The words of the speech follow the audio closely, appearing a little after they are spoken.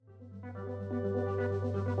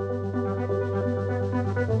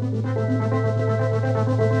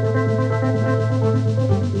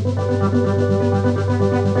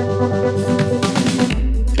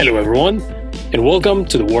everyone, and welcome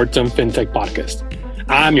to the Wharton FinTech Podcast.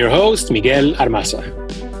 I'm your host, Miguel Armaza.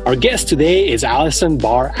 Our guest today is Allison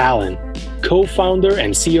Barr-Allen, co-founder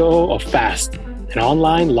and COO of Fast, an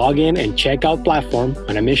online login and checkout platform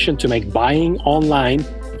on a mission to make buying online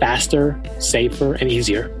faster, safer, and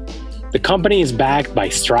easier. The company is backed by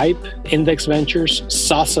Stripe, Index Ventures,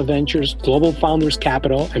 Sasa Ventures, Global Founders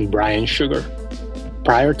Capital, and Brian Sugar.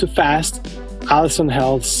 Prior to Fast, Allison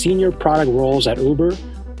held senior product roles at Uber,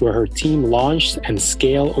 where her team launched and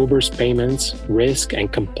scaled Uber's payments, risk,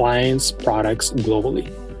 and compliance products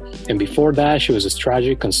globally. And before that, she was a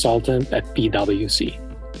strategy consultant at PwC.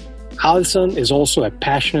 Allison is also a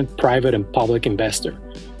passionate private and public investor,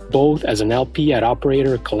 both as an LP at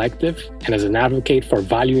Operator Collective and as an advocate for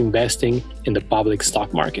value investing in the public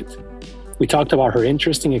stock market. We talked about her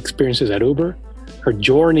interesting experiences at Uber, her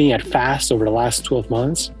journey at Fast over the last 12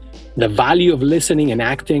 months, the value of listening and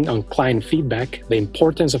acting on client feedback, the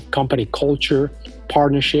importance of company culture,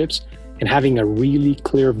 partnerships, and having a really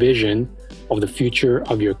clear vision of the future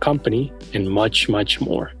of your company, and much, much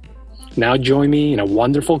more. Now join me in a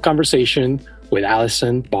wonderful conversation with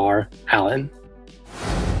Allison Barr-Allen.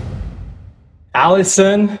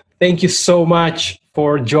 Allison, thank you so much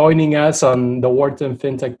for joining us on the Wharton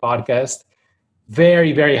FinTech Podcast.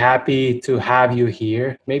 Very, very happy to have you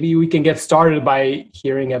here. Maybe we can get started by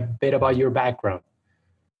hearing a bit about your background.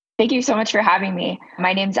 Thank you so much for having me.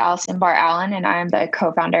 My name is Allison Barr-Allen, and I'm the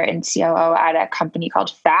co-founder and COO at a company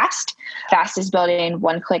called Fast. Fast is building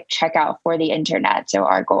one-click checkout for the internet. So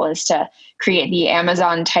our goal is to create the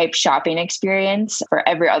Amazon-type shopping experience for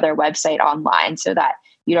every other website online so that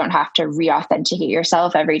you don't have to re-authenticate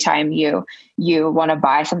yourself every time you want to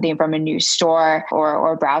buy something from a new store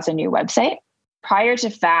or browse a new website. Prior to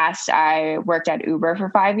Fast, I worked at Uber for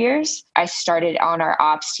 5 years. I started on our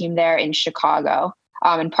ops team there in Chicago.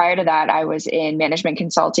 And prior to that, I was in management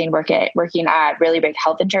consulting, working at really big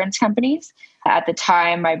health insurance companies. At the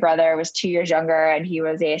time, my brother was 2 years younger, and he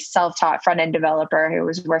was a self-taught front-end developer who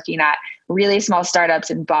was working at really small startups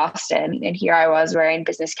in Boston. And here I was wearing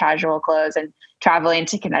business casual clothes and traveling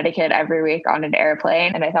to Connecticut every week on an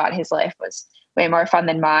airplane. And I thought his life was way more fun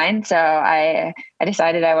than mine. So I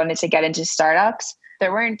decided I wanted to get into startups.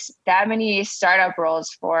 There weren't that many startup roles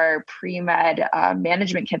for pre-med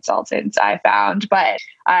management consultants, I found, but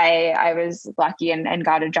I was lucky and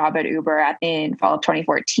got a job at Uber in fall of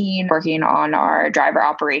 2014, working on our driver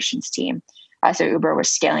operations team. So Uber was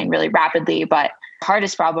scaling really rapidly, but the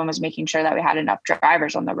hardest problem was making sure that we had enough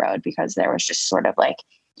drivers on the road because there was just sort of like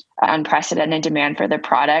unprecedented demand for the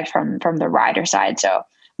product from the rider side. So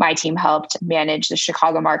my team helped manage the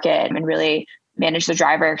Chicago market and really manage the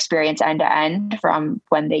driver experience end to end from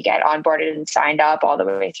when they get onboarded and signed up all the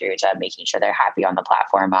way through to making sure they're happy on the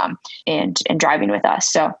platform and driving with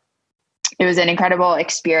us. So it was an incredible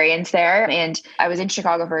experience there. And I was in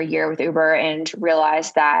Chicago for a year with Uber and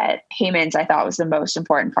realized that payments, I thought, was the most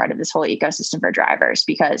important part of this whole ecosystem for drivers,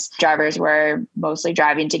 because drivers were mostly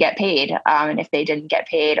driving to get paid. And if they didn't get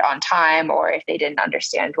paid on time, or if they didn't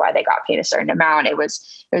understand why they got paid a certain amount, it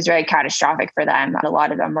was very catastrophic for them. A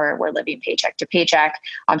lot of them were living paycheck to paycheck.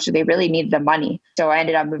 So they really needed the money. So I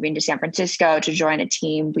ended up moving to San Francisco to join a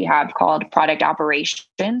team we have called Product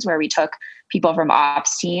Operations, where we took people from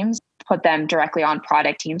ops teams, put them directly on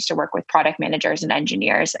product teams to work with product managers and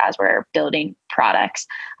engineers as we're building products.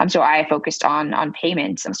 So I focused on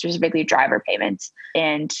payments, specifically driver payments.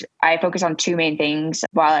 And I focused on two main things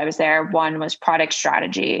while I was there. One was product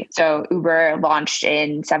strategy. So Uber launched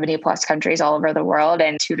in 70 plus countries all over the world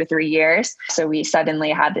in 2 to 3 years. So we suddenly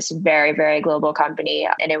had this very, very global company.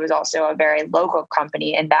 And it was also a very local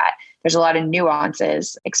company in that there's a lot of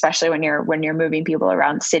nuances, especially when you're moving people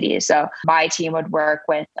around cities. So my team would work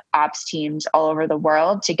with ops teams all over the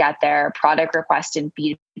world to get their product requests and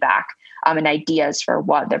feedback and ideas for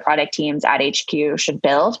what the product teams at HQ should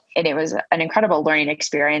build. And it was an incredible learning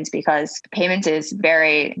experience because payments is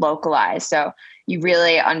very localized. So you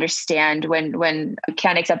really understand when you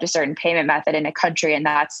can't accept a certain payment method in a country and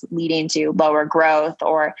that's leading to lower growth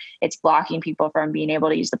or it's blocking people from being able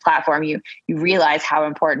to use the platform, you realize how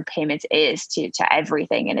important payments is to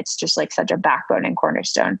everything. And it's just like such a backbone and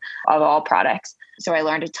cornerstone of all products. So I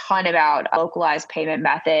learned a ton about localized payment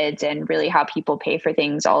methods and really how people pay for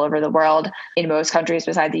things all over the world. In most countries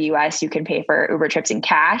besides the US, you can pay for Uber trips in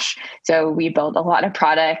cash. So we built a lot of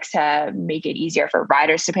products to make it easier for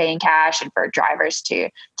riders to pay in cash and for drivers to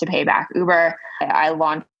pay back Uber. I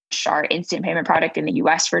launched our instant payment product in the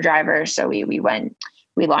US for drivers. So we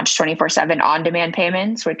launched 24/7 on-demand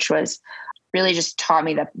payments, which was really just taught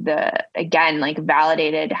me the again, like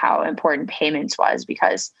validated how important payments was,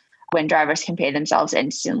 because when drivers can pay themselves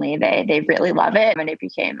instantly, they really love it. And it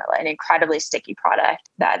became an incredibly sticky product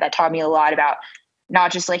that taught me a lot about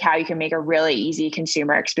not just like how you can make a really easy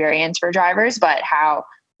consumer experience for drivers, but how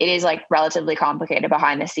it is like relatively complicated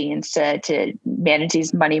behind the scenes to manage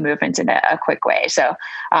these money movements in a quick way. So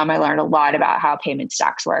I learned a lot about how payment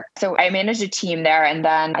stacks work. So I managed a team there, and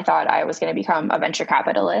then I thought I was going to become a venture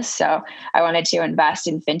capitalist. So I wanted to invest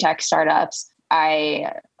in fintech startups.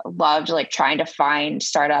 I loved like trying to find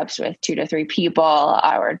startups with 2 to 3 people,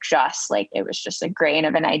 or just like, it was just a grain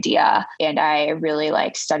of an idea. And I really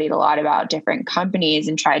like studied a lot about different companies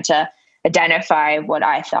and tried to identify what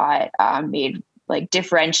I thought made like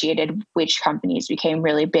differentiated which companies became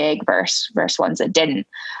really big versus ones that didn't.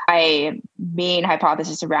 My main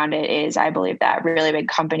hypothesis around it is I believe that really big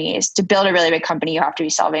companies, to build a really big company, you have to be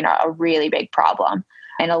solving a really big problem.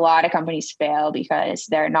 And a lot of companies fail because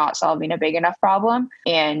they're not solving a big enough problem.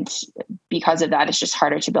 And because of that, it's just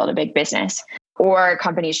harder to build a big business. Or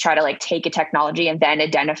companies try to like take a technology and then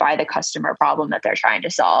identify the customer problem that they're trying to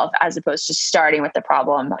solve, as opposed to starting with the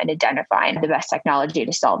problem and identifying the best technology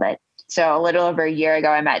to solve it. So a little over a year ago,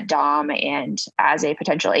 I met Dom, and as a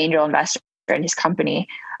potential angel investor in his company,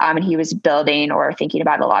 and he was building or thinking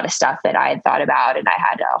about a lot of stuff that I had thought about. And I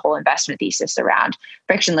had a whole investment thesis around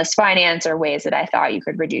frictionless finance, or ways that I thought you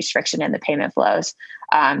could reduce friction in the payment flows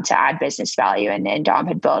to add business value. And Dom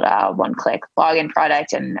had built a one-click login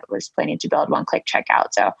product and was planning to build one-click checkout.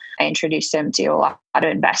 So I introduced him to a lot of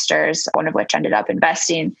investors, one of which ended up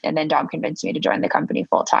investing. And then Dom convinced me to join the company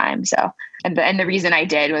full time. So, and the reason I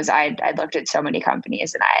did was I looked at so many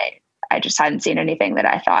companies, and I just hadn't seen anything that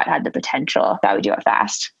I thought had the potential that would do it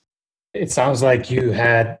fast. It sounds like you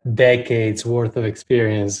had decades worth of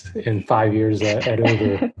experience in 5 years at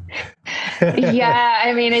Uber. Yeah,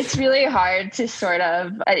 I mean, it's really hard to sort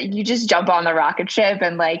of, you just jump on the rocket ship,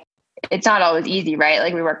 and like, it's not always easy, right?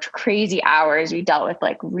 Like we worked crazy hours. We dealt with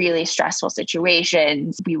like really stressful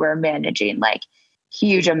situations. We were managing like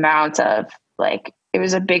huge amounts of like, it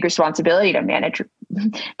was a big responsibility to manage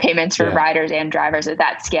payments for riders and drivers at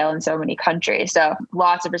that scale in so many countries. So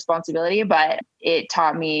lots of responsibility, but it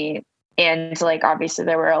taught me. And like, obviously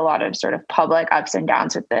there were a lot of sort of public ups and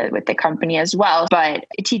downs with the company as well, but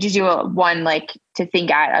it teaches you like to think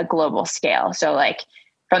at a global scale. So like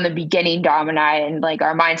from the beginning, Dom and I, and like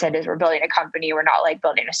our mindset is we're building a company. We're not like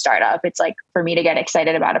building a startup. It's like, for me to get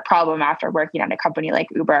excited about a problem after working on a company like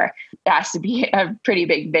Uber, it has to be a pretty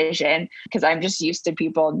big vision, because I'm just used to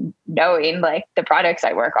people knowing like the products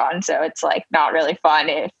I work on. So it's like not really fun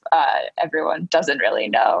if everyone doesn't really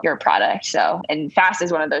know your product. So, and Fast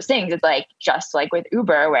is one of those things. It's like, just like with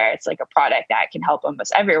Uber, where it's like a product that can help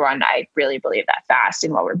almost everyone. I really believe that Fast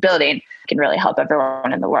and what we're building can really help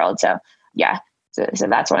everyone in the world. So yeah. So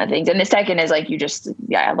that's one of the things. And the second is like,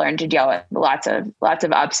 I learned to deal with lots of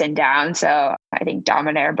ups and downs. So I think Dom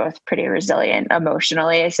and I are both pretty resilient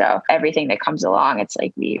emotionally. So everything that comes along, it's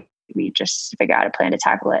like, we just figure out a plan to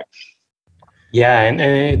tackle it. Yeah. And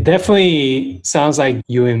it definitely sounds like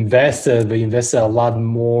you invested a lot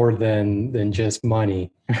more than just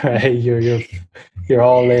money, right? You're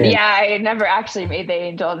all in. Yeah. I never actually made the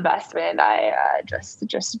angel investment. I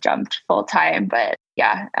just jumped full time, but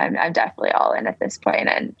yeah, I'm definitely all in at this point,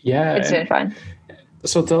 and it's been fun.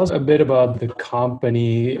 So tell us a bit about the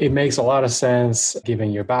company. It makes a lot of sense given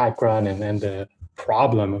your background and the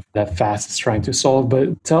problem that Fast is trying to solve.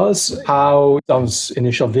 But tell us how Tom's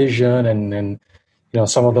initial vision and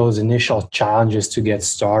some of those initial challenges to get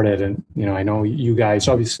started. And I know you guys,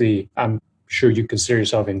 obviously, I'm sure you consider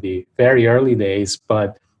yourself in the very early days,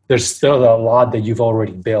 but there's still a lot that you've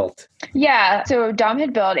already built. Yeah. So Dom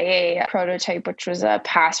had built a prototype, which was a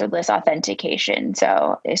passwordless authentication.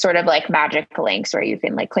 So it's sort of like magic links where you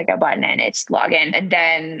can like click a button and it's login. And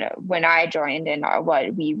then when I joined in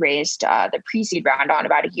what we raised the pre-seed round on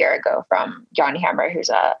about a year ago from Yanni Hammer, who's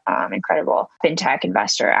a incredible fintech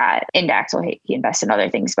investor at Index. Well, he invests in other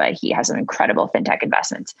things, but he has some incredible fintech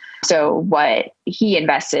investments. So what he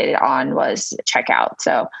invested on was checkout.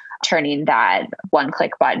 So turning that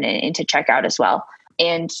one-click button into checkout as well.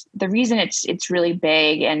 And the reason it's really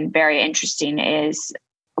big and very interesting is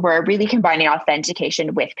we're really combining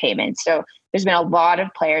authentication with payments. So there's been a lot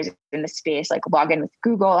of players in the space, like Login with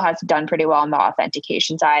Google has done pretty well on the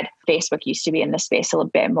authentication side. Facebook used to be in the space a little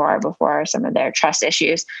bit more before some of their trust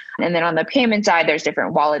issues. And then on the payment side, there's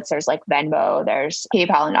different wallets. There's like Venmo, there's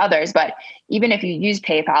PayPal and others. But even if you use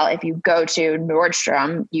PayPal, if you go to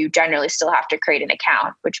Nordstrom, you generally still have to create an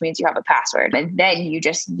account, which means you have a password. And then you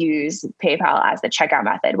just use PayPal as the checkout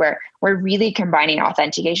method, where we're really combining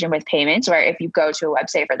authentication with payments, where if you go to a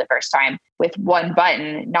website for the first time with one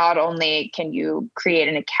button, not only can you create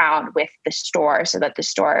an account account with the store so that the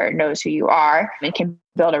store knows who you are and can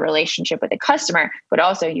build a relationship with the customer, but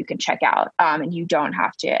also you can check out and you don't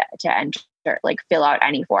have to enter, like fill out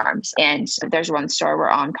any forms. And there's one store we're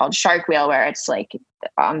on called Shark Wheel where it's like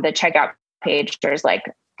on the checkout page, there's like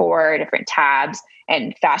 4 different tabs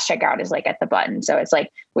and fast checkout is like at the button. So it's like,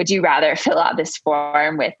 would you rather fill out this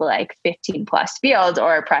form with like 15 plus fields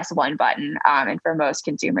or press one button? And for most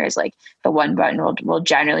consumers, like the one button will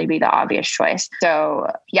generally be the obvious choice. So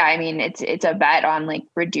yeah, I mean, it's a bet on like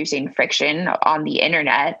reducing friction on the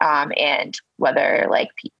internet and whether like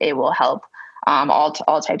it will help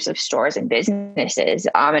all types of stores and businesses.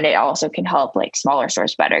 And it also can help like smaller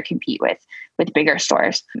stores better compete with bigger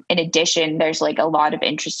stores. In addition, there's like a lot of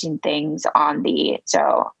interesting things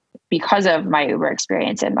so because of my Uber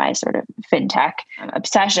experience and my sort of fintech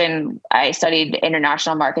obsession, I studied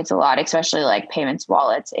international markets a lot, especially like payments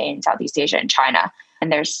wallets in Southeast Asia and China.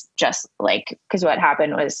 And there's just like, because what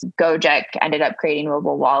happened was Gojek ended up creating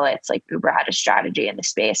mobile wallets. Like Uber had a strategy in the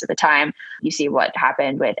space at the time. You see what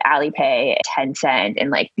happened with Alipay, Tencent, and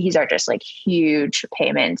like these are just like huge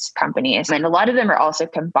payments companies. And a lot of them are also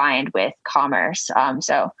combined with commerce.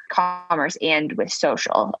 So commerce and with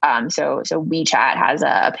social. So WeChat has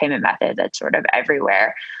a payment method that's sort of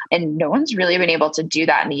everywhere. And no one's really been able to do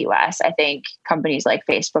that in the US. I think companies like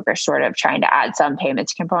Facebook are sort of trying to add some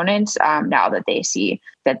payments components now that they see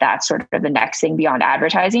that that's sort of the next thing beyond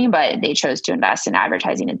advertising, but they chose to invest in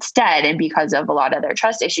advertising instead. And because of a lot of their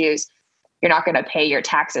trust issues, you're not going to pay your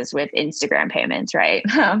taxes with Instagram payments, right?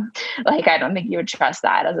 Like, I don't think you would trust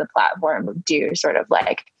that as a platform would do sort of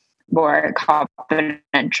like more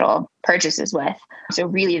confidential purchases with. So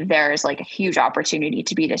really there's like a huge opportunity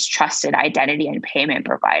to be this trusted identity and payment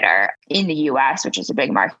provider in the US, which is a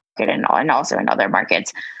big market and also in other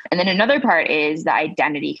markets. And then another part is the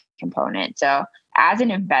identity component. So as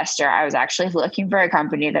an investor, I was actually looking for a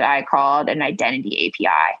company that I called an identity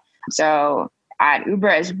API. So at Uber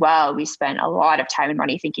as well, we spent a lot of time and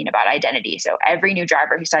money thinking about identity. So every new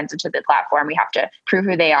driver who signs into the platform, we have to prove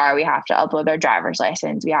who they are. We have to upload their driver's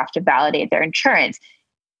license. We have to validate their insurance.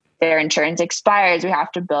 Their insurance expires. We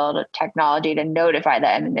have to build a technology to notify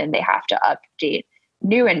them. And then they have to update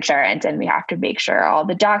new insurance. And we have to make sure all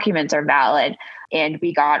the documents are valid. And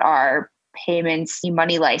we got our payments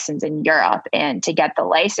money license in Europe. And to get the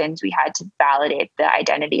license, we had to validate the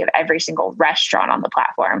identity of every single restaurant on the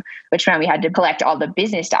platform, which meant we had to collect all the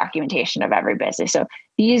business documentation of every business. So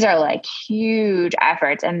these are like huge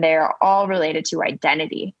efforts and they're all related to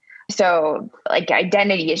identity. So like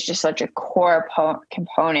identity is just such a core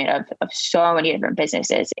component of so many different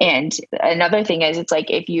businesses. And another thing is it's like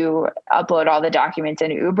if you upload all the documents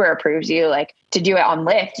and Uber approves you, like to do it on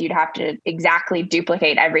Lyft, you'd have to exactly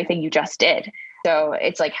duplicate everything you just did. So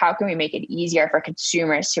it's like, how can we make it easier for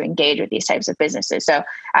consumers to engage with these types of businesses? So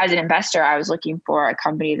as an investor, I was looking for a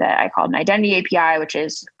company that I called an identity API, which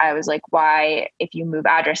is, I was like, why, if you move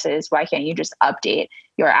addresses, why can't you just update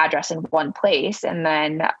your address in one place? And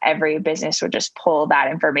then every business would just pull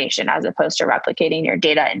that information as opposed to replicating your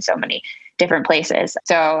data in so many different places.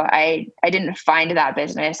 So I didn't find that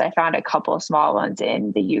business. I found a couple of small ones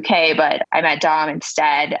in the UK, but I met Dom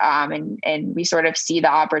instead. And we sort of see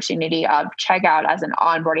the opportunity of checkout as an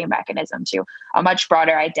onboarding mechanism to a much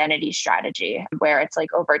broader identity strategy where it's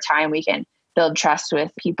like over time we can build trust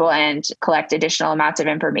with people and collect additional amounts of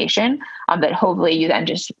information that hopefully you then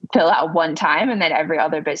just fill out one time and then every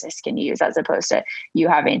other business can use as opposed to you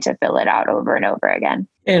having to fill it out over and over again.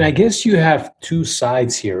 And I guess you have two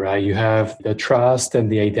sides here, right? You have the trust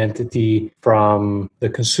and the identity from the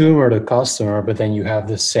consumer, the customer, but then you have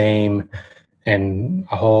the same and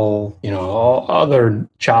a whole, all other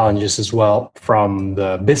challenges as well from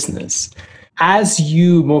the business. As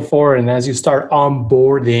you move forward and as you start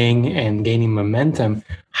onboarding and gaining momentum,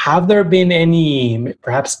 have there been any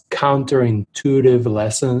perhaps counterintuitive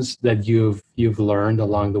lessons that you've learned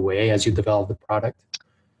along the way as you develop the product?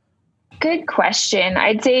 Good question.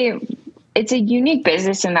 I'd say it's a unique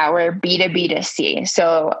business in that we're B2B2C.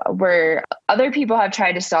 So where other people have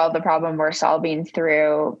tried to solve the problem we're solving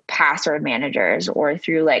through password managers or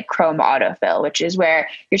through like Chrome autofill, which is where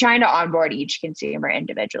you're trying to onboard each consumer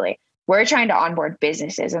individually. We're trying to onboard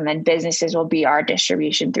businesses and then businesses will be our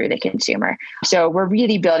distribution through the consumer. So we're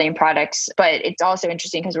really building products, but it's also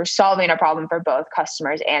interesting because we're solving a problem for both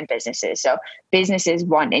customers and businesses. So businesses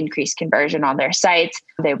want increased conversion on their sites.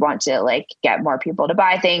 They want to like get more people to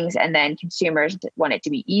buy things, and then consumers want it to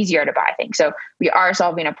be easier to buy things. So we are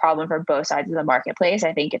solving a problem for both sides of the marketplace.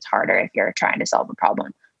 I think it's harder if you're trying to solve a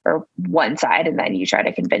problem for one side and then you try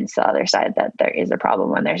to convince the other side that there is a problem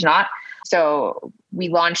when there's not. So we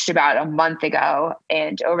launched about a month ago,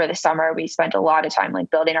 and over the summer, we spent a lot of time like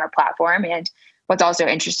building our platform. And what's also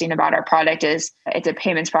interesting about our product is it's a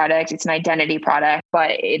payments product, it's an identity product,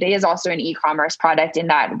 but it is also an e-commerce product in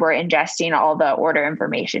that we're ingesting all the order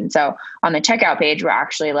information. So on the checkout page, we're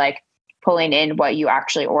actually like pulling in what you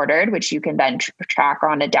actually ordered, which you can then track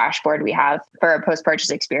on a dashboard we have for a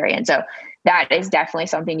post-purchase experience. So that is definitely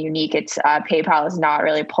something unique. It's PayPal is not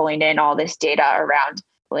really pulling in all this data around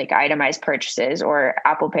like itemized purchases, or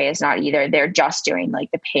Apple Pay is not either. They're just doing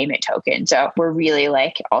like the payment token. So we're really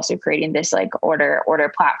like also creating this like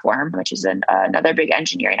order platform, which is another big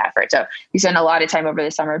engineering effort. So we spent a lot of time over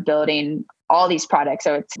the summer building all these products.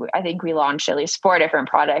 So I think we launched at least 4 different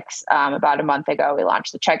products about a month ago. We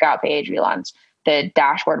launched the checkout page. We launched the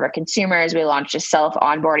dashboard for consumers. We launched a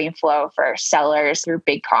self-onboarding flow for sellers through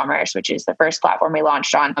BigCommerce, which is the first platform we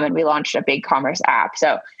launched on. And we launched a BigCommerce app.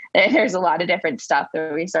 So there's a lot of different stuff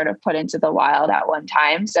that we sort of put into the wild at one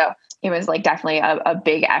time. So it was like definitely a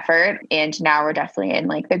big effort. And now we're definitely in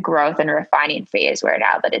like the growth and refining phase, where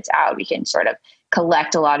now that it's out, we can sort of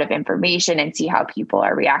collect a lot of information and see how people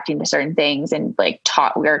are reacting to certain things. And like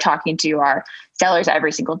we're talking to our sellers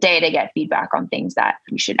every single day to get feedback on things that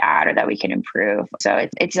we should add or that we can improve. So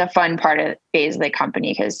it's a fun part of phase of the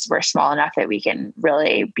company, because we're small enough that we can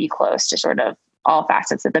really be close to sort of all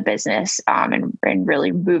facets of the business, and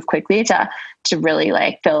really move quickly to really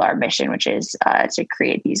like fill our mission, which is to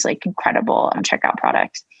create these like incredible checkout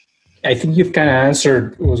products. I think you've kind of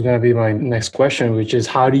answered what was going to be my next question, which is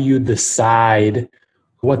how do you decide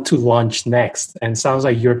what to launch next? And it sounds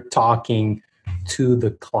like you're talking to the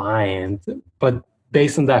client, but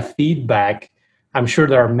based on that feedback, I'm sure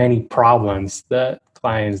there are many problems that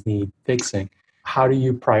clients need fixing. How do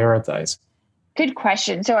you prioritize? Good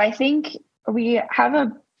question. So I think we have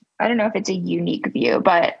I don't know if it's a unique view,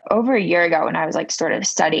 but over a year ago when I was like sort of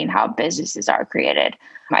studying how businesses are created,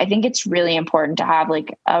 I think it's really important to have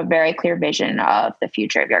like a very clear vision of the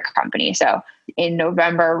future of your company. So in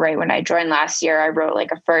November, right when I joined last year, I wrote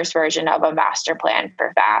like a first version of a master plan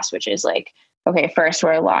for Fast, which is like, okay, first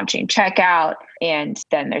we're launching checkout, and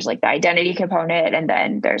then there's like the identity component, and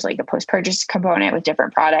then there's like a post-purchase component with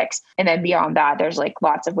different products. And then beyond that, there's like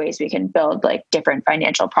lots of ways we can build like different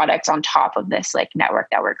financial products on top of this like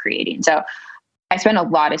network that we're creating. So I spent a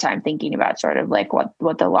lot of time thinking about sort of like what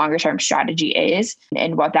the longer term strategy is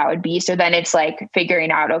and what that would be. So then it's like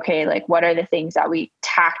figuring out, okay, like what are the things that we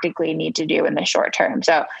tactically need to do in the short term?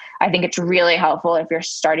 So I think it's really helpful if you're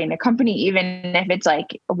starting a company, even if it's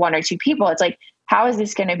like 1 or 2 people, it's like, how is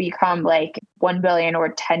this going to become like 1 billion or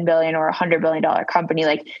 10 billion or $100 billion company?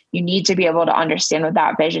 Like you need to be able to understand what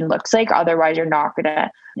that vision looks like. Otherwise you're not going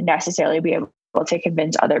to necessarily be able to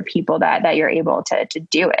convince other people that you're able to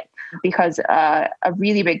do it. Because a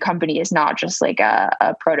really big company is not just like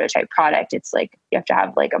a prototype product. It's like you have to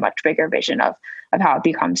have like a much bigger vision of how it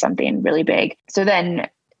becomes something really big. So then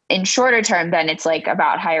in shorter term, then it's like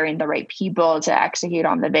about hiring the right people to execute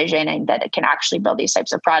on the vision and that it can actually build these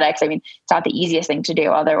types of products. I mean, it's not the easiest thing to do.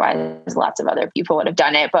 Otherwise, lots of other people would have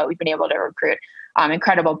done it, but we've been able to recruit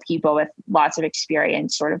incredible people with lots of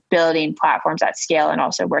experience sort of building platforms at scale and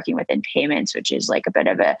also working within payments, which is like a bit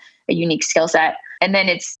of a unique skill set. And then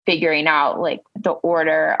it's figuring out like the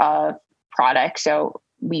order of products. So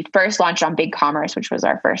we first launched on BigCommerce, which was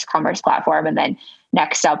our first commerce platform. And then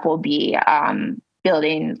next up will be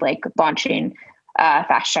launching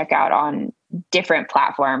Fast Checkout on different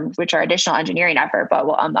platforms, which are additional engineering effort, but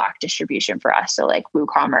will unlock distribution for us. So like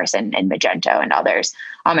WooCommerce and Magento and others.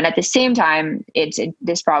 And at the same time,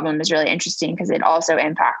 this problem is really interesting because it also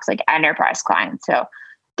impacts like enterprise clients. So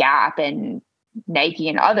Gap and Nike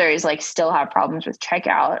and others like still have problems with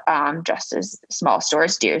checkout, just as small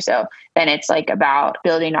stores do. So then it's like about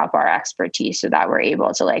building up our expertise so that we're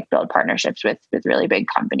able to like build partnerships with really big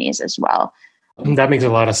companies as well. That makes a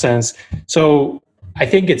lot of sense. So I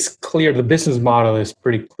think it's clear the business model is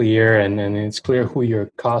pretty clear and it's clear who your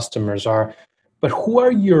customers are. But who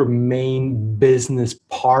are your main business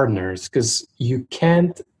partners? Because you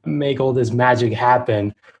can't make all this magic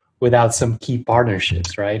happen without some key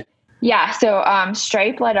partnerships, right? Yeah. So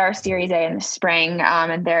Stripe led our Series A in the spring,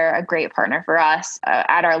 and they're a great partner for us.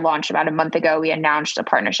 At our launch about a month ago, we announced a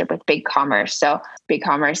partnership with BigCommerce. So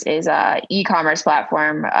BigCommerce is an e-commerce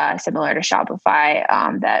platform similar to Shopify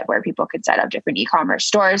where people could set up different e-commerce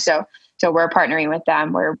stores. So we're partnering with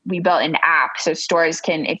them where we built an app. So stores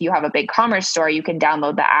can, if you have a BigCommerce store, you can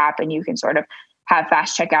download the app and you can sort of have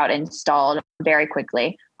Fast Checkout installed very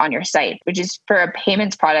quickly on your site, which is for a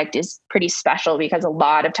payments product is pretty special because a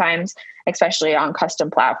lot of times especially on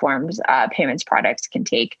custom platforms, payments products can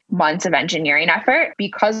take months of engineering effort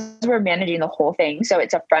because we're managing the whole thing. So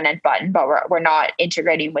it's a front end button, but we're not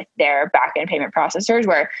integrating with their back end payment processors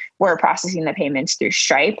where we're processing the payments through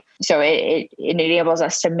Stripe. So it enables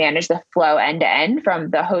us to manage the flow end to end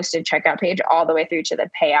from the hosted checkout page all the way through to the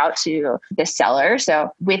payout to the seller.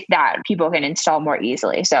 So with that, people can install more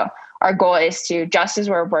easily. So our goal is to, just as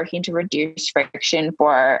we're working to reduce friction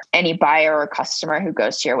for any buyer or customer who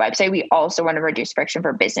goes to your website, we also want to reduce friction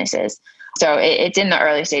for businesses. So it's in the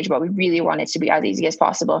early stage, but we really want it to be as easy as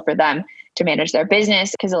possible for them to manage their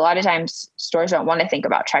business. Because a lot of times stores don't want to think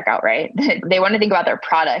about checkout, right? They want to think about their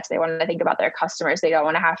products. They want to think about their customers. They don't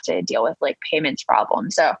want to have to deal with like payments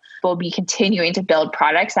problems. So we'll be continuing to build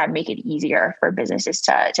products that make it easier for businesses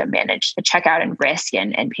to manage the checkout and risk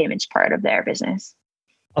and payments part of their business.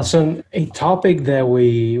 Also, a topic that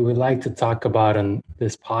we like to talk about on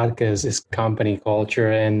this podcast is company culture.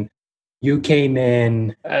 And you came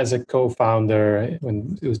in as a co-founder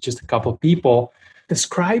when it was just a couple of people.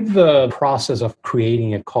 Describe the process of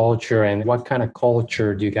creating a culture and what kind of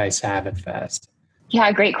culture do you guys have at Fast? Yeah,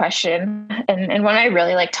 great question. And one I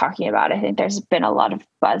really like talking about. I think there's been a lot of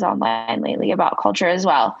buzz online lately about culture as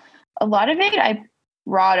well. A lot of it I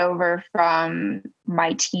brought over from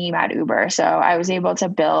my team at Uber. So I was able to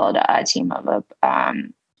build a team of,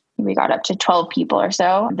 we got up to 12 people or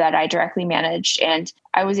so that I directly managed. And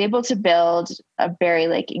I was able to build a very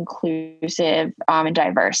like inclusive and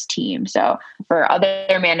diverse team. So for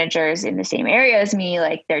other managers in the same area as me,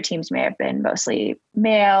 like their teams may have been mostly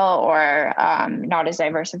male or not as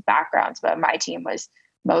diverse of backgrounds, but my team was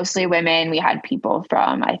mostly women. We had people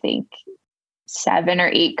from, I think, 7 or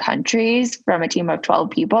 8 countries from a team of 12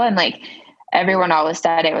 people. And like everyone always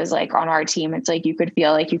said, it was like on our team, it's like you could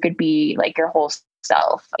feel like you could be like your whole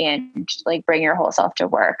self and like bring your whole self to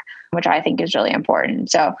work, which I think is really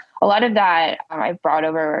important. So a lot of that I've brought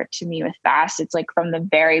over to me with Fast. It's like from the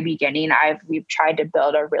very beginning, we've tried to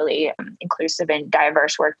build a really inclusive and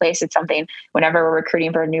diverse workplace. It's something whenever we're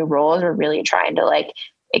recruiting for new roles, we're really trying to like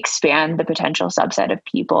expand the potential subset of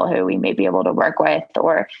people who we may be able to work with,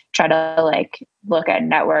 or try to like look at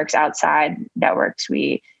networks outside networks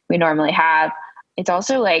we normally have. It's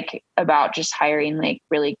also like about just hiring like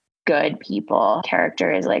really good people.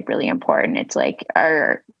 Character is like really important. It's like,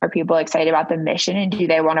 are people excited about the mission and do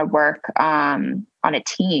they want to work on a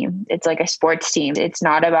team? It's like a sports team. It's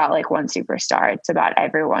not about like one superstar. It's about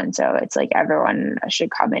everyone. So it's like everyone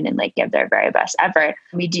should come in and like give their very best effort.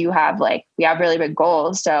 We have really big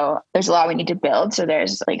goals. So there's a lot we need to build. So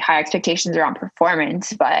there's like high expectations around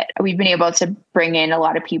performance, but we've been able to bring in a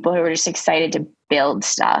lot of people who are just excited to build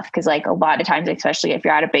stuff. Cause like a lot of times, especially if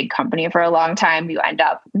you're at a big company for a long time, you end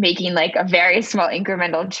up making like a very small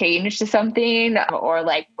incremental change to something, or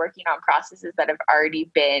like working on processes that have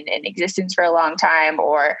already been in existence for a long time,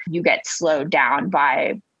 or you get slowed down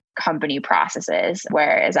by company processes.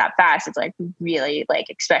 Whereas at Fast, it's like really like,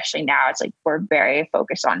 especially now, it's like we're very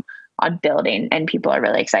focused on building, and people are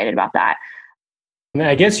really excited about that. And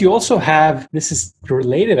I guess you also have, this is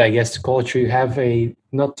related, I guess, to culture. You have a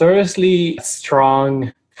notoriously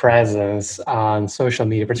strong presence on social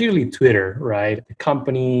media, particularly Twitter, right? The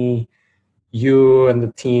company, you and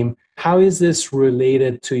the team. How is this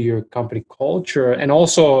related to your company culture? And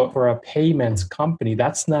also for a payments company,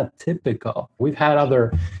 that's not typical. We've had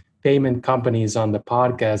other payment companies on the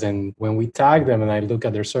podcast, and when we tag them and I look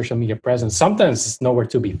at their social media presence, sometimes it's nowhere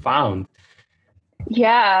to be found.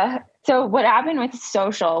 Yeah. So what happened with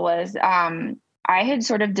social was I had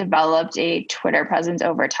sort of developed a Twitter presence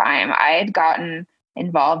over time. I had gotten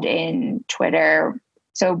involved in Twitter.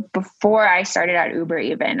 So before I started at Uber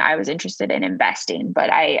even, I was interested in investing,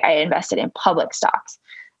 but I invested in public stocks.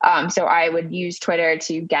 So I would use Twitter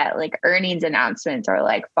to get like earnings announcements or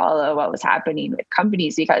like follow what was happening with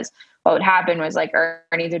companies, because what would happen was like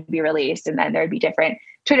earnings would be released and then there'd be different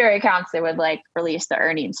Twitter accounts that would like release the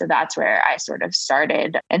earnings. So that's where I sort of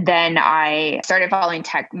started. And then I started following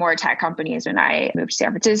more tech companies when I moved to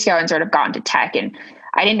San Francisco and sort of got into tech. And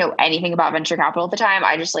I didn't know anything about venture capital at the time.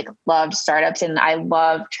 I just like loved startups, and I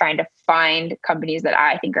love trying to find companies that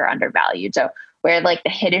I think are undervalued. So where like the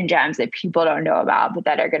hidden gems that people don't know about, but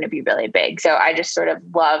that are going to be really big. So I just sort of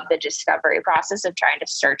love the discovery process of trying to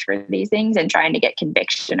search for these things and trying to get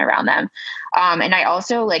conviction around them. And I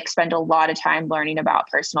also like spent a lot of time learning about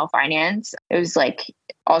personal finance. It was like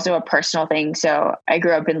also a personal thing. So I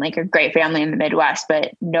grew up in like a great family in the Midwest,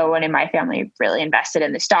 but no one in my family really invested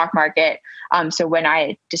in the stock market. So when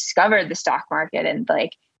I discovered the stock market and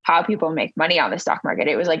like how people make money on the stock market.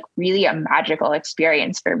 It was like really a magical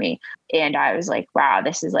experience for me. And I was like, wow,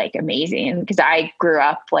 this is like amazing. Because I grew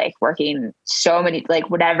up like working so many, like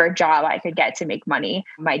whatever job I could get to make money.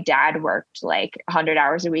 My dad worked like 100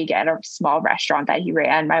 hours a week at a small restaurant that he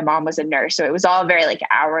ran. My mom was a nurse. So it was all very like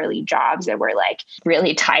hourly jobs that were like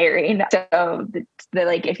really tiring. So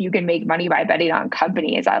like, if you can make money by betting on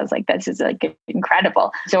companies, I was like, this is like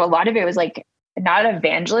incredible. So a lot of it was like, not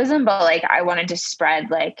evangelism, but like I wanted to spread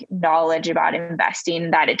like knowledge about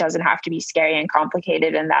investing, that it doesn't have to be scary and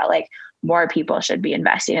complicated, and that like more people should be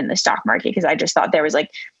investing in the stock market. Because I just thought there was like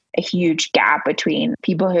a huge gap between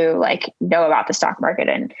people who like know about the stock market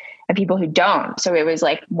and people who don't. So it was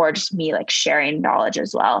like more just me like sharing knowledge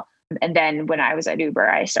as well. And then when I was at Uber,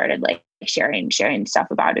 I started like sharing stuff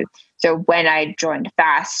about it. So when I joined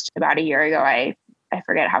Fast about a year ago, I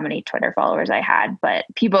forget how many Twitter followers I had, but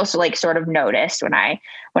people like sort of noticed when I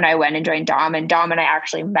went and joined Dom, and I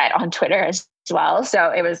actually met on Twitter as well. So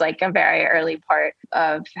it was like a very early part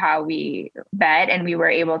of how we met, and we were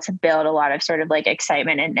able to build a lot of sort of like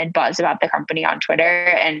excitement and buzz about the company on Twitter.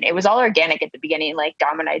 And it was all organic at the beginning. Like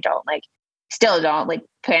Dom and I still don't like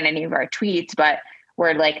plan any of our tweets, but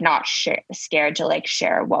we're like not scared to like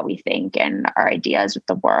share what we think and our ideas with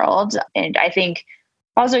the world. And I think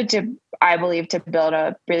also I believe to build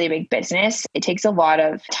a really big business, it takes a lot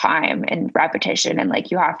of time and repetition, and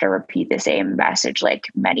like you have to repeat the same message like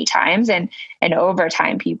many times, and over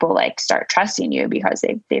time people like start trusting you because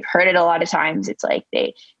they've heard it a lot of times. It's like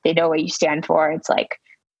they know what you stand for. It's like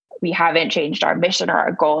we haven't changed our mission or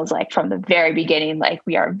our goals like from the very beginning. Like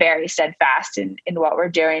we are very steadfast in what we're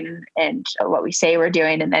doing and what we say we're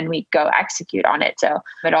doing, and then we go execute on it. So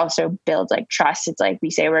it also builds like trust. It's like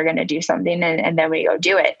we say we're going to do something and then we go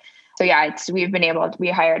do it. So yeah, we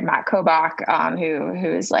hired Matt Kobach, who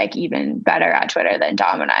is like even better at Twitter than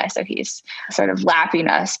Dom and I. So he's sort of lapping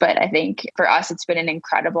us. But I think for us, it's been an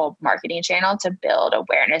incredible marketing channel to build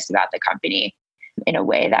awareness about the company in a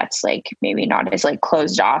way that's like maybe not as like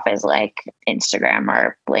closed off as like Instagram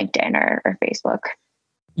or LinkedIn or Facebook.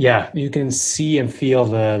 Yeah, you can see and feel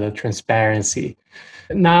the transparency.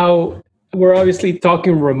 Now, we're obviously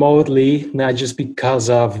talking remotely, not just because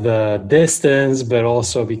of the distance, but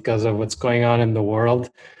also because of what's going on in the world.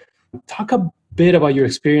 Talk a bit about your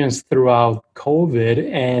experience throughout COVID,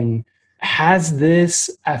 and has this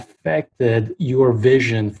affected your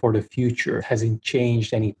vision for the future? Has it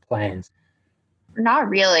changed any plans? Not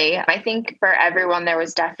really. I think for everyone, there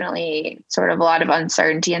was definitely sort of a lot of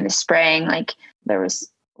uncertainty in the spring. Like there was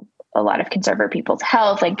a lot of concern for people's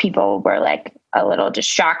health. Like people were like a little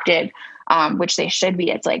distracted, which they should be.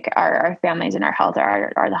 It's like our families and our health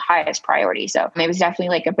are the highest priority. So it was definitely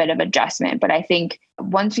like a bit of adjustment. But I think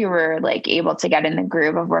once we were like able to get in the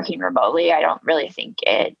groove of working remotely, I don't really think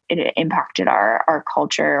it impacted our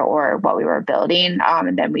culture or what we were building.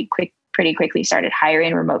 And then we pretty quickly started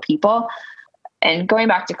hiring remote people. And going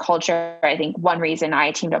back to culture, I think one reason I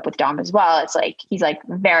teamed up with Dom as well, it's like, he's like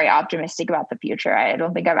very optimistic about the future. I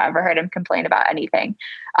don't think I've ever heard him complain about anything.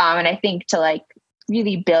 And I think to like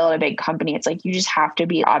really build a big company, it's like, you just have to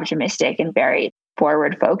be optimistic and very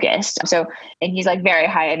forward focused. So, and he's like very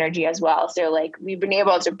high energy as well. So like we've been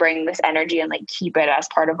able to bring this energy and like keep it as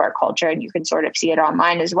part of our culture, and you can sort of see it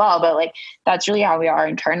online as well. But like, that's really how we are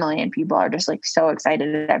internally. And people are just like so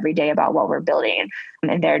excited every day about what we're building.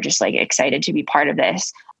 And they're just like excited to be part of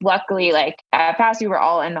this. Luckily, like at Fast, we were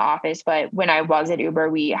all in the office, but when I was at Uber,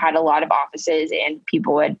 we had a lot of offices and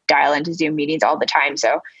people would dial into Zoom meetings all the time.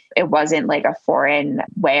 So it wasn't like a foreign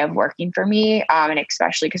way of working for me. And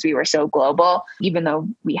especially because we were so global, even though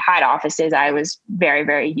we had offices, I was very,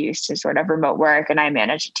 very used to sort of remote work, and I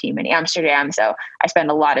managed a team in Amsterdam. So I spend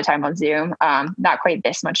a lot of time on Zoom, not quite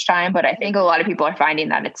this much time, but I think a lot of people are finding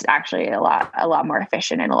that it's actually a lot more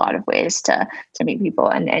efficient in a lot of ways to meet people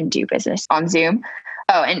and do business on Zoom.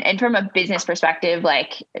 Oh, and from a business perspective,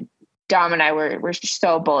 like Dom and I were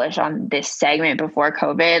so bullish on this segment before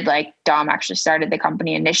COVID. Like Dom actually started the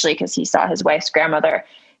company initially because he saw his wife's grandmother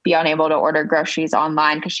be unable to order groceries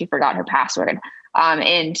online because she forgot her password.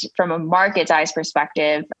 And from a market size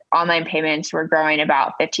perspective, online payments were growing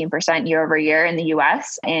about 15% year over year in the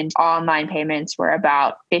US, and online payments were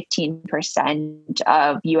about 15%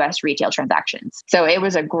 of US retail transactions. So it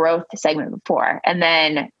was a growth segment before. And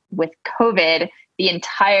then with COVID, the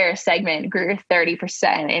entire segment grew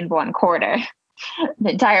 30% in one quarter,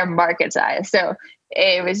 the entire market size. So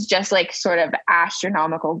it was just like sort of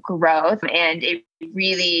astronomical growth. And it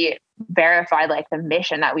really verified like the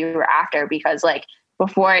mission that we were after, because like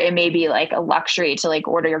before it may be like a luxury to like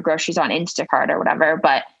order your groceries on Instacart or whatever,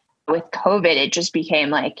 but with COVID, it just became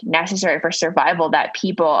like necessary for survival that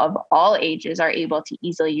people of all ages are able to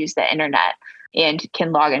easily use the internet and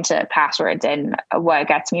can log into passwords. And what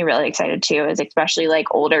gets me really excited too is especially like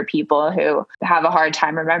older people who have a hard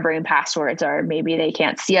time remembering passwords, or maybe they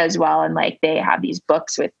can't see as well. And like they have these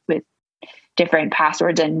books with different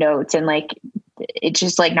passwords and notes, and like it's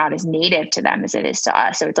just like not as native to them as it is to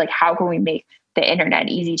us. So it's like, how can we make the internet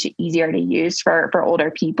easier to use for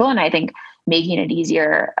older people? And I think making it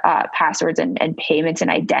easier, passwords and payments and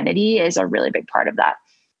identity is a really big part of that.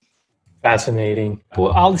 Fascinating.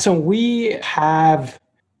 Well, Allison,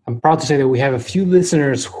 I'm proud to say that we have a few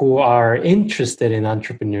listeners who are interested in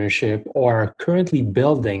entrepreneurship or are currently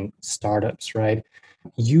building startups, right?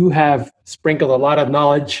 You have sprinkled a lot of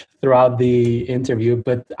knowledge throughout the interview,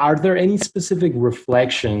 but are there any specific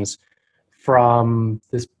reflections from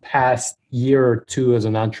this past year or two as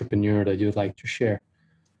an entrepreneur that you'd like to share?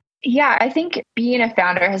 Yeah, I think being a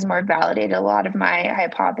founder has more validated a lot of my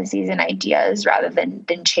hypotheses and ideas rather than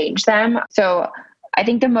change them. So I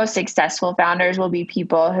think the most successful founders will be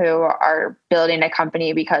people who are building a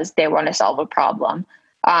company because they want to solve a problem.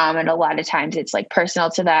 And a lot of times it's like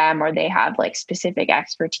personal to them, or they have like specific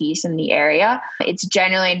expertise in the area. It's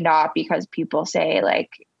generally not because people say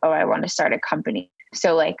like, oh, I want to start a company.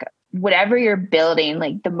 So like whatever you're building,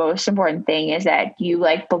 like the most important thing is that you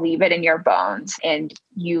like believe it in your bones, and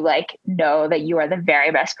you like know that you are the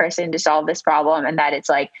very best person to solve this problem, and that it's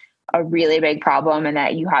like a really big problem, and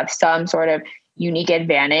that you have some sort of unique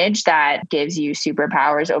advantage that gives you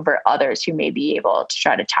superpowers over others who may be able to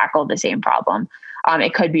try to tackle the same problem.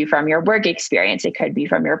 It could be from your work experience. It could be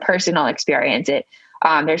from your personal experience.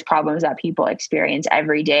 There's problems that people experience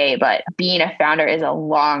every day, but being a founder is a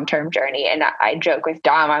long-term journey. And I joke with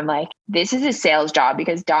Dom, I'm like, this is a sales job,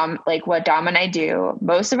 because what Dom and I do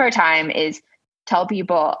most of our time is tell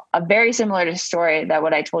people a very similar story that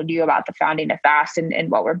what I told you about the founding of Fast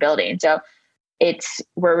and what we're building. So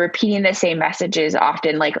we're repeating the same messages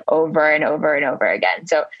often, like over and over and over again.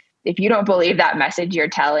 So if you don't believe that message you're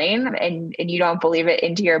telling, and you don't believe it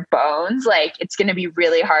into your bones, like it's going to be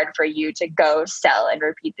really hard for you to go sell and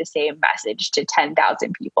repeat the same message to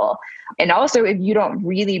 10,000 people. And also, if you don't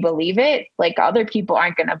really believe it, like other people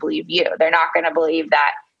aren't going to believe you. They're not going to believe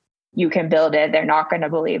that you can build it. They're not going to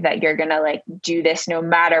believe that you're going to like do this no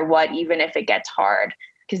matter what, even if it gets hard,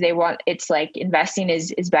 because it's like investing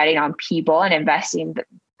is betting on people, and investing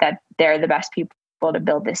that they're the best people to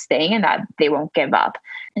build this thing and that they won't give up.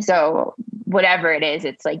 So whatever it is,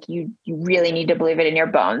 it's like you really need to believe it in your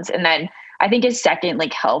bones. And then I think a second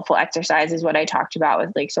like helpful exercise is what I talked about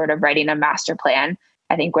with like sort of writing a master plan.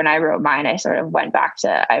 I think when I wrote mine, I sort of went back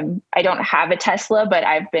to, I don't have a Tesla, but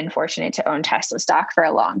I've been fortunate to own Tesla stock for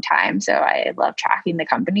a long time. So I love tracking the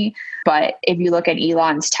company. But if you look at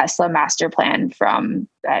Elon's Tesla master plan from,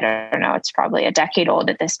 I don't know, it's probably a decade old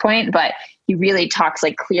at this point, but he really talks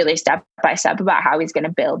like clearly step by step about how he's going to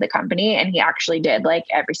build the company. And he actually did like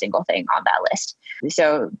every single thing on that list.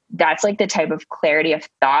 So that's like the type of clarity of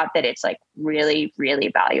thought that it's like really, really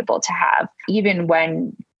valuable to have, even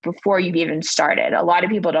before you've even started. A lot of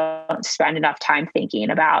people don't spend enough time thinking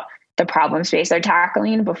about the problem space they're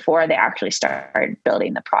tackling before they actually start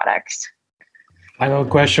building the products. Final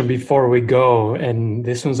question before we go, and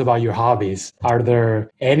this one's about your hobbies. Are there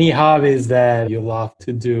any hobbies that you love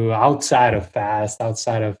to do outside of Fast,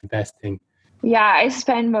 outside of investing? Yeah, I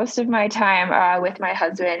spend most of my time with my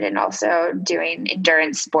husband and also doing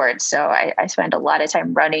endurance sports. So I spend a lot of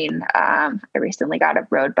time running. I recently got a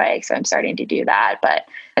road bike, so I'm starting to do that. But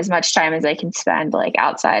as much time as I can spend like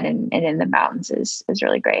outside and in the mountains is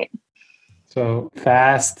really great. So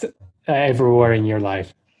Fast everywhere in your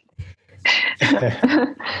life.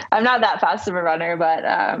 I'm not that fast of a runner, but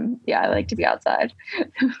I like to be outside.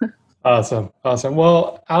 Awesome.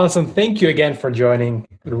 Well, Allison, thank you again for joining.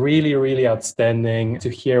 Really, really outstanding to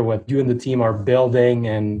hear what you and the team are building,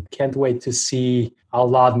 and can't wait to see a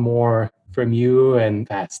lot more from you and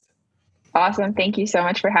Fast. Awesome. Thank you so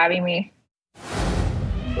much for having me.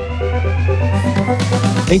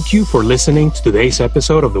 Thank you for listening to today's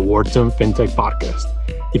episode of the Wharton FinTech Podcast.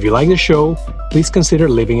 If you like the show, please consider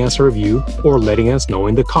leaving us a review or letting us know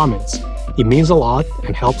in the comments. It means a lot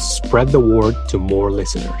and helps spread the word to more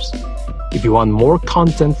listeners. If you want more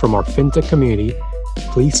content from our FinTech community,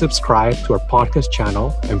 please subscribe to our podcast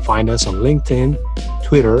channel and find us on LinkedIn,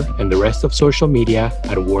 Twitter, and the rest of social media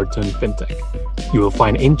at Wharton FinTech. You will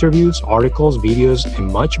find interviews, articles, videos, and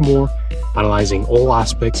much more analyzing all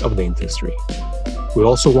aspects of the industry. We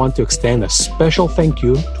also want to extend a special thank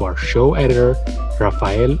you to our show editor,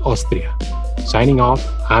 Rafael Ostria. Signing off,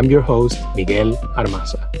 I'm your host, Miguel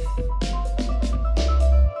Armaza.